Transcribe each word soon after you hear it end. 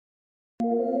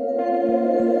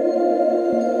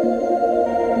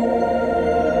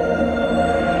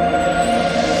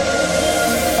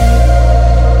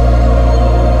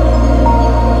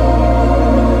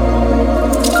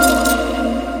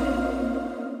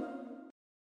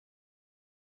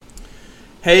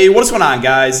Hey, what's going on,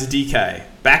 guys? It's DK.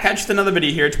 Back at you with another video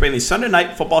here to bring the Sunday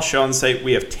Night Football show on site.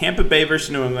 We have Tampa Bay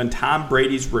versus New England, Tom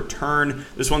Brady's return.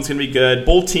 This one's going to be good.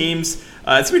 Both teams, it's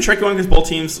going to be a tricky one because both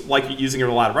teams like using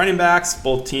a lot of running backs.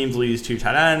 Both teams will use 2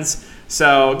 tight ends.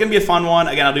 So, going to be a fun one.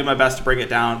 Again, I'll do my best to break it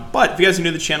down. But if you guys are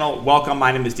new to the channel, welcome.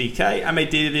 My name is DK. I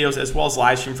make daily videos as well as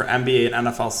live stream for NBA and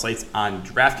NFL slates on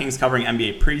Draftkings covering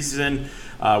NBA preseason.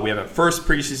 We have a first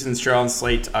preseason show on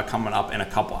slate coming up in a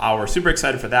couple hours. Super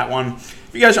excited for that one.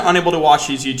 If you guys are unable to watch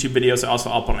these YouTube videos, I also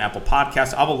upload on Apple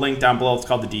Podcasts. I'll have a link down below. It's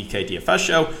called the DK DFS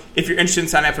Show. If you're interested in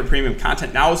signing up for premium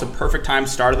content, now is a perfect time,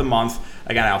 start of the month.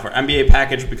 Again, I offer NBA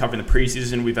package. We'll be covering the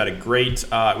preseason. We've had a great,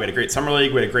 summer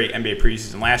league. We had a great NBA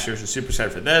preseason last year, so super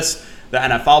excited for this. The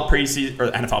NFL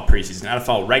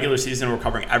regular season, we're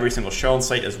covering every single show on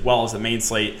slate as well as the main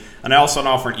slate. And I also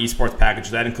offer an esports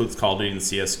package that includes Call of Duty and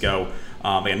CSGO.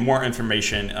 Again, more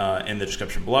information in the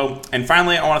description below. And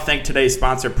finally, I want to thank today's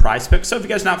sponsor, PrizePicks. So if you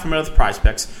guys are not familiar with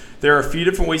PrizePicks, there are a few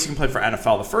different ways you can play for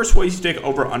NFL. The first way is to take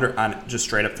over/under on just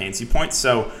straight up fantasy points.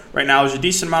 So right now, there's a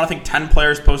decent amount. I think 10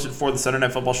 players posted for the Sunday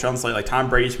Night Football show on slate, like Tom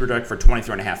Brady's project for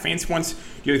 23.5 fantasy points.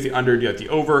 You get the under, you get the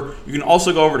over. You can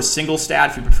also go over to single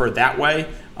stat if you prefer that way.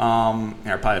 I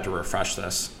probably have to refresh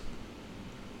this.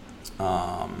 You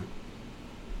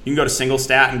can go to single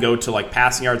stat and go to like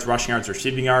passing yards, rushing yards,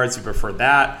 receiving yards if you prefer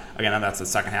that. Again, that's the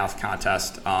second half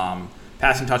contest.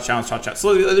 Passing touchdowns.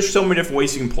 So there's so many different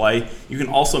ways you can play. You can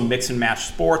also mix and match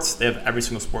sports. They have every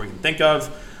single sport you can think of.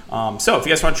 So if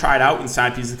you guys want to try it out, you can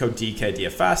sign up using the code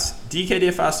DKDFS.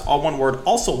 DKDFS, all one word,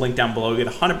 also linked down below. You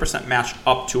get 100% match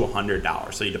up to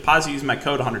 $100. So you deposit using my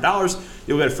code $100,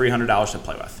 you'll get a free $100 to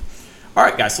play with. All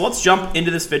right, guys, so let's jump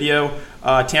into this video.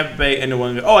 Tampa Bay and New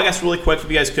England. Oh, I guess really quick, if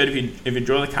you guys could, if you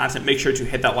enjoy the content, make sure to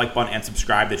hit that like button and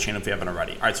subscribe to the channel if you haven't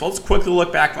already. All right, so let's quickly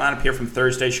look back lineup here from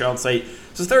Thursday's show on slate.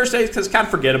 So Thursday, because it's kind of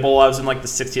forgettable. I was in like the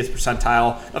 60th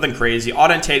percentile, nothing crazy.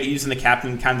 Auden Tate using the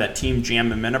captain, kind of that team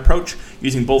jam and min approach,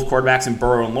 using both quarterbacks in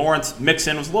Burrow and Lawrence.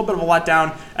 Mixon was a little bit of a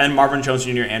letdown, and Marvin Jones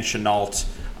Jr. and Chenault.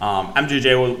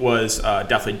 MJJ was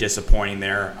definitely disappointing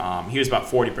there. He was about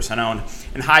 40% owned.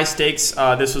 In high stakes,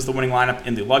 this was the winning lineup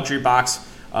in the luxury box.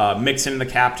 Mixing the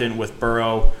captain with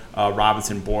Burrow,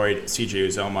 Robinson, Boyd, CJ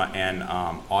Uzoma, and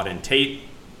Auden Tate.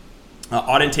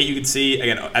 Auden Tate, you can see,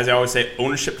 again, as I always say,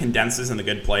 ownership condenses in the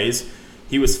good plays.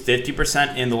 He was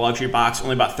 50% in the luxury box,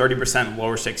 only about 30% in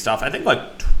lower stake stuff. I think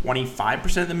like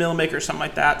 25% in the middle maker or something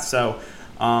like that. So,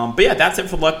 but yeah, that's it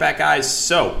for the look back, guys.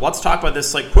 So let's talk about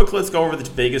this. Like quickly, let's go over the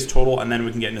Vegas total, and then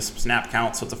we can get into some snap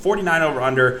counts. So it's a 49 over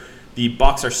under. The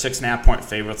Bucs are 6.5 point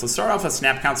favorites. Let's start off with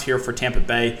snap counts here for Tampa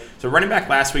Bay. So running back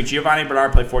last week, Giovanni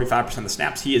Bernard played 45% of the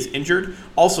snaps. He is injured.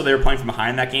 Also, they were playing from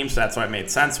behind that game, so that's why it made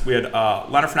sense. We had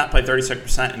Leonard Fournette played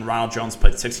 36%, and Ronald Jones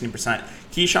played 16%.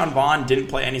 Keyshawn Vaughn didn't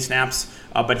play any snaps,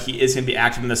 but he is going to be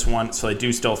active in this one, so they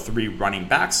do still 3 running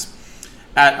backs.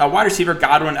 At wide receiver,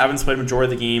 Godwin Evans played a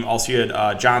majority of the game. Also, you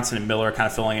had Johnson and Miller kind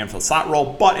of filling in for the slot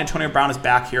role, but Antonio Brown is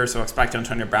back here, so expect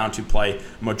Antonio Brown to play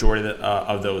a majority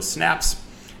of those snaps.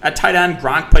 At tight end,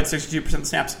 Gronk played 62% of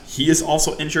snaps. He is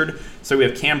also injured. So we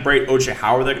have Cam Brate, O.J.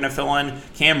 Howard they're going to fill in.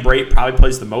 Cam Brate probably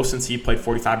plays the most since he played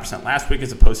 45% last week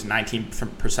as opposed to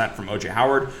 19% from O.J.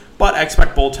 Howard. But I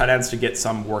expect both tight ends to get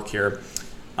some work here.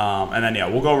 And then,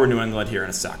 we'll go over New England here in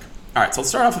a sec. All right, so let's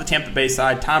start off with the Tampa Bay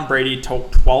side. Tom Brady,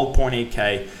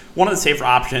 12.8K. One of the safer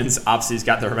options. Obviously, he's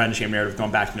got the revenge game narrative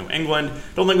going back to New England.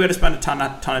 Don't think we had to spend a ton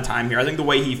of time here. I think the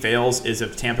way he fails is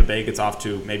if Tampa Bay gets off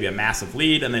to maybe a massive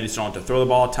lead and they just don't have to throw the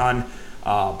ball a ton.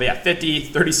 But yeah, 50,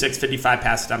 36, 55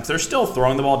 pass attempts. They're still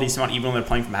throwing the ball a decent amount even when they're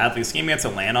playing from ahead. Like this game against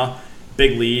Atlanta,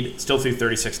 big lead, still threw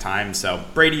 36 times. So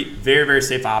Brady, very, very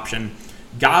safe option.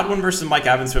 Godwin versus Mike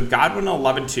Evans. So Godwin at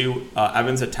 11-2,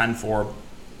 Evans at 10-4.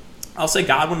 I'll say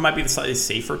Godwin might be the slightly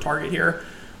safer target here.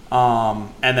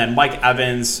 And then Mike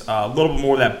Evans, a little bit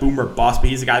more of that boomer bust, but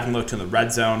he's the guy who can look to in the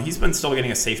red zone. He's been still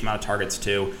getting a safe amount of targets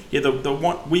too. Yeah,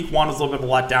 week one was a little bit of a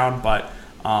letdown, but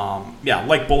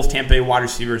like both Tampa Bay wide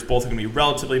receivers, both are going to be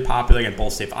relatively popular and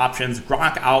both safe options.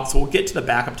 Gronk out, so we'll get to the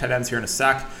backup tight ends here in a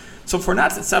sec. So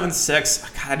Fournette's at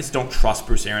 7.6. God, I just don't trust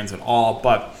Bruce Arians at all,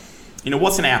 but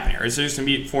what's going to happen here? Is there just going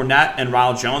to be Fournette and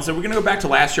Ronald Jones? Are we going to go back to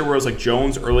last year where it was like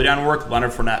Jones early down work,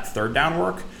 Leonard Fournette third down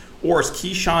work? Or is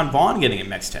Keyshawn Vaughn getting it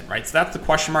mixed in, right? So that's the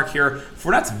question mark here.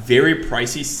 Fournette's very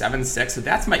pricey, 7.6, so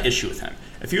that's my issue with him.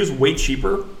 If he was way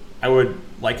cheaper, I would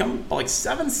like him, but like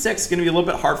 7.6 is going to be a little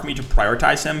bit hard for me to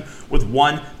prioritize him with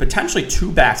one, potentially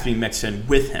 2 backs being mixed in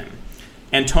with him.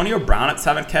 Antonio Brown at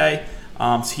 7K,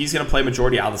 so he's going to play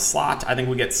majority out of the slot. I think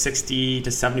we get 60 to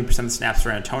 70% of the snaps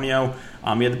for Antonio.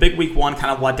 He had the big week 1,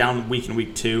 kind of let down week in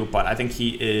week 2, but I think he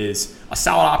is a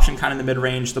solid option kind of in the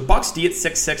mid-range. The Bucs D at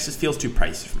 6.6 just feels too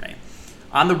pricey for me.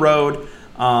 On the road,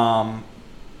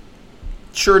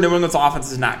 Sure, New England's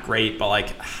offense is not great, but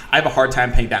like I have a hard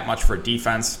time paying that much for a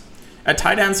defense. At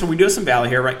tight end, so we do have some value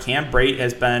here, right? Cam Brate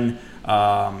has been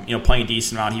playing a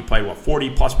decent amount. He played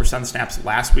 40+% snaps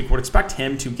last week. Would expect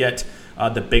him to get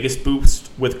the biggest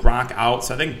boost with Gronk out.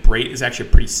 So I think Brate is actually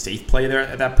a pretty safe play there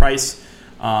at that price.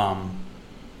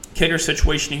 Kicker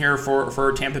situation here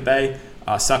for Tampa Bay.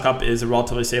 Suckup is a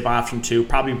relatively safe option too.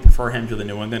 Probably prefer him to the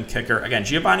New England kicker. Again,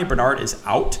 Giovanni Bernard is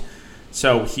out,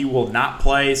 so he will not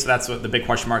play. So that's what the big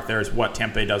question mark there is, what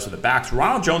Tampa Bay does with the backs.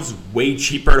 Ronald Jones is way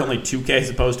cheaper at only $2K as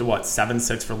opposed to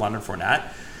 7.6 for Leonard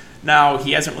Fournette. Now,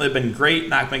 he hasn't really been great,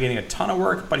 not been getting a ton of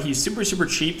work, but he's super, super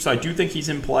cheap, so I do think he's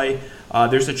in play.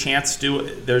 There's a chance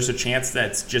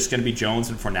that's just going to be Jones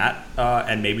and Fournette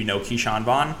and maybe no Keyshawn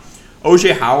Vaughn.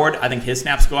 O.J. Howard, I think his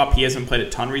snaps go up. He hasn't played a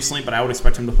ton recently, but I would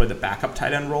expect him to play the backup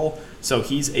tight end role, so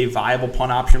he's a viable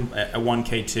punt option at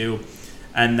 1K too.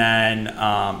 And then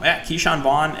Keyshawn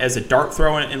Vaughn as a dart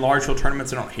throw in large field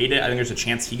tournaments, I don't hate it. I think there's a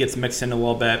chance he gets mixed in a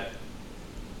little bit.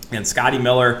 And Scotty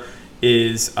Miller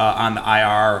is on the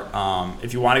IR.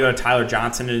 If you want to go to Tyler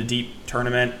Johnson in a deep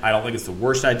tournament, I don't think it's the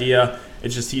worst idea.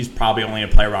 It's just he's probably only going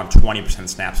to play around 20%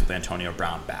 snaps with Antonio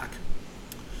Brown back.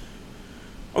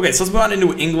 Okay, so let's move on to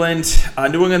New England.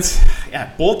 New England's,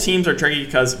 both teams are tricky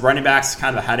because running backs is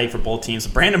kind of a headache for both teams.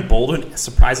 Brandon Bolden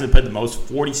surprisingly played the most,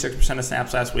 46% of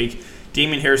snaps last week.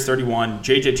 Damian Harris, 31%.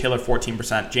 J.J. Taylor,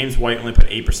 14%. James White only put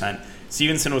 8%.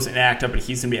 Stevenson was inactive, but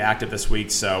he's going to be active this week,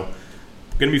 so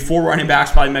going to be 4 running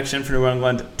backs probably mixed in for New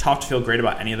England. Tough to feel great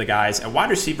about any of the guys. At wide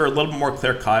receiver, a little bit more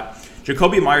clear cut.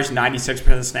 Jacoby Myers,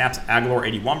 96% of snaps. Aguilar,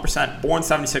 81%. Bourne,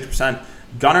 76%.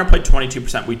 Gunnar played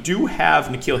 22%. We do have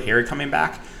N'Keal Harry coming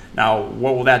back. Now,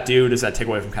 what will that do? Does that take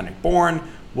away from Kendrick Bourne?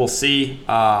 We'll see.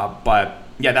 But,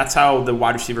 yeah, that's how the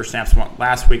wide receiver snaps went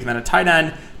last week. And then at tight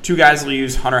end, 2 guys will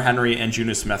use Hunter Henry and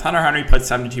Juju Smith. Hunter Henry played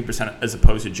 72% as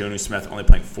opposed to Juju Smith only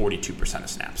playing 42% of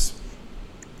snaps.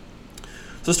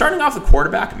 So starting off the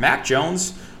quarterback, Mac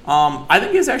Jones, I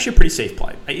think he's actually a pretty safe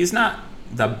play. He's not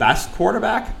the best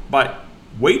quarterback, but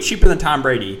way cheaper than Tom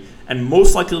Brady and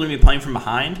most likely to be playing from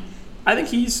behind. I think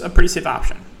he's a pretty safe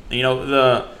option.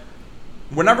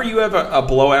 Whenever you have a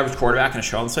below-average quarterback in a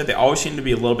showdown slate, they always seem to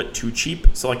be a little bit too cheap.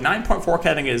 So like 9.4K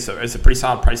I think is a pretty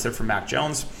solid price there for Mac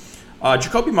Jones.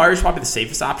 Jacoby Myers is probably the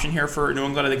safest option here for New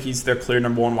England. I think he's their clear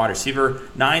number 1 wide receiver.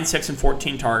 9, 6, and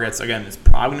 14 targets. Again, it's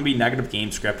probably going to be negative game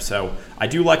script, so I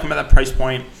do like him at that price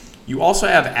point. You also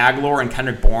have Aguilar and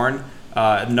Kendrick Bourne,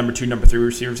 number 2, number 3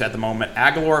 receivers at the moment.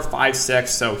 Aguilar, 5-6,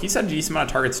 so he's had a decent amount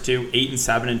of targets too. 8 and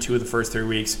 7 in 2 of the first 3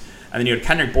 weeks. And then you had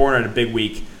Kendrick Bourne at a big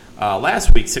week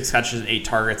last week, 6 catches and 8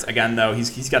 targets. Again, though,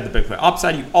 he's got the big play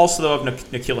upside. You also have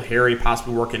N'Keal Harry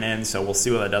possibly working in, so we'll see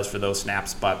what that does for those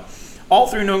snaps. But all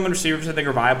 3 New England receivers, I think,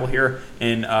 are viable here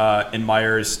in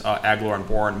Myers, Aguilar, and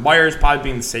Bourne. Myers probably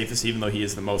being the safest, even though he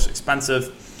is the most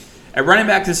expensive. At running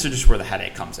back, this is just where the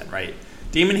headache comes in, right?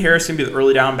 Damon Harris can be the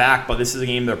early down back, but this is a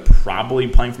game they're probably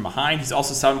playing from behind. He's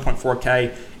also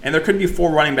 7.4K, and there could be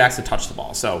 4 running backs that touch the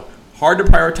ball. So hard to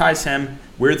prioritize him.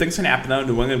 Weird things can happen, though.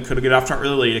 New England could get off front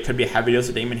really late. It could be a heavy dose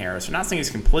of Damon Harris. I'm not saying he's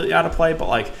completely out of play,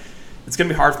 but it's going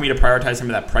to be hard for me to prioritize him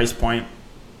at that price point.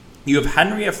 You have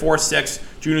Henry at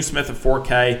 4.6, Juju Smith at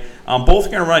 4K. Both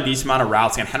are going to run a decent amount of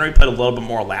routes. Again, Henry played a little bit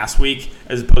more last week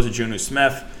as opposed to Juju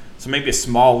Smith. So maybe a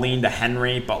small lean to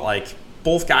Henry, but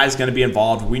both guys are going to be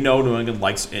involved. We know New England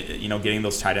likes getting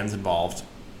those tight ends involved.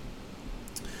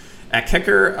 At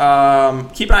kicker,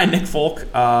 keep an eye on Nick Folk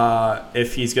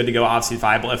if he's good to go. Obviously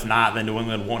viable. If not, then New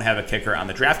England won't have a kicker on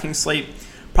the Draftkings slate.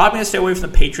 Probably going to stay away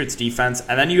from the Patriots defense.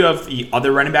 And then you have the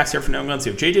other running backs here for New England. So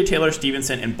you have J.J. Taylor,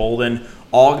 Stevenson, and Bolden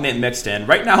all going to get mixed in.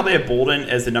 Right now they have Bolden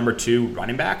as the number 2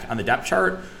 running back on the depth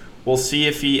chart. We'll see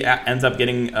if he ends up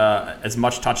getting as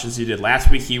much touch as he did last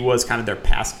week. He was kind of their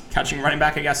pass-catching running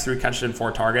back, I guess, 3 catches and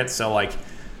 4 targets. So,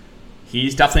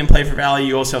 he's definitely in play for value.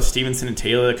 You also have Stevenson and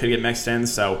Taylor that could get mixed in.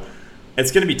 So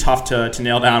it's going to be tough to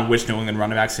nail down which New England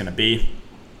running back is going to be.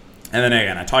 And then,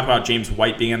 again, I talked about James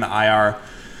White being in the IR.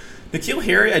 N'Keal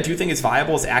Harry, I do think is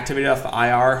viable, is activated off the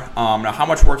IR. Now, how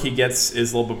much work he gets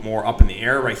is a little bit more up in the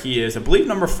air, right? He is, I believe,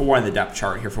 number 4 in the depth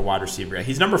chart here for wide receiver.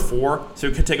 He's number 4, so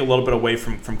it could take a little bit away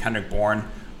from Kendrick Bourne.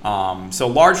 So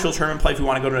large field tournament play if you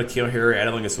want to go to N'Keal Harry. I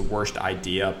don't think it's the worst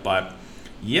idea, but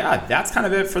yeah, that's kind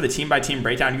of it for the team-by-team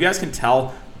breakdown. You guys can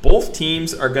tell both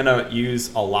teams are going to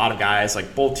use a lot of guys.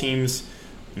 Both teams,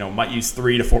 might use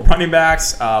 3 to 4 running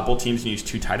backs. Both teams can use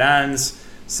 2 tight ends.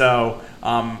 So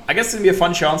I guess it's going to be a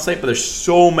fun show on slate, but there's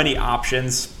so many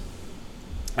options.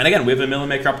 And again, we have a million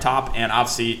maker up top, and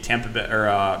obviously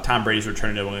Tom Brady's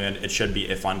returning to New England. It should be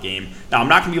a fun game. Now, I'm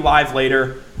not going to be live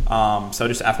later So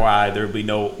just FYI, there will be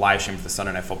no live stream for the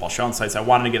Sunday Night Football show on sites. I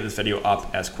wanted to get this video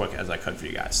up as quick as I could for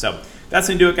you guys. So that's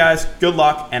going to do it, guys. Good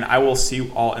luck, and I will see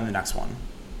you all in the next one.